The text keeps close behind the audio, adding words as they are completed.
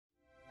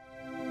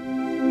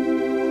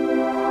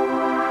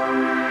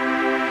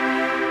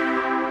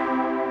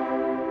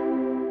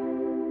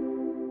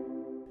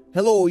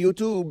Hello,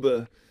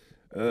 YouTube.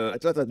 I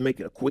thought I'd make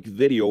a quick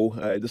video.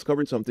 I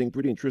discovered something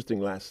pretty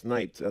interesting last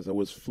night as I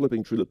was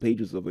flipping through the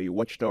pages of a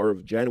Watchtower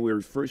of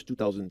January 1st,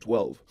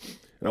 2012.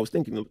 And I was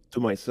thinking to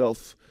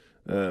myself,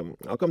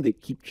 how come they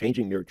keep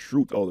changing their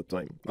truth all the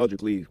time?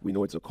 Logically, we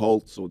know it's a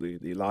cult, so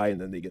they lie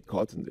and then they get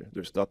caught and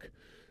they're stuck.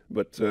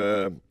 But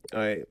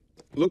I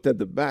looked at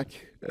the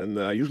back, and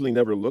I usually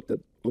never looked at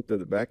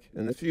the back.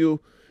 And if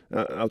you,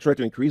 I'll try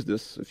to increase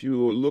this. If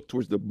you look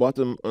towards the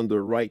bottom on the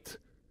right,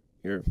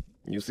 here,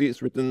 you see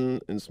it's written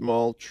in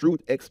small,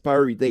 truth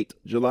expiry date,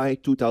 July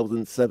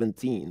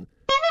 2017.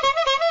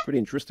 Pretty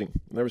interesting.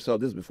 Never saw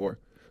this before.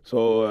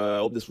 So I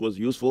hope this was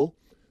useful.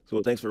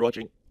 So thanks for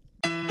watching.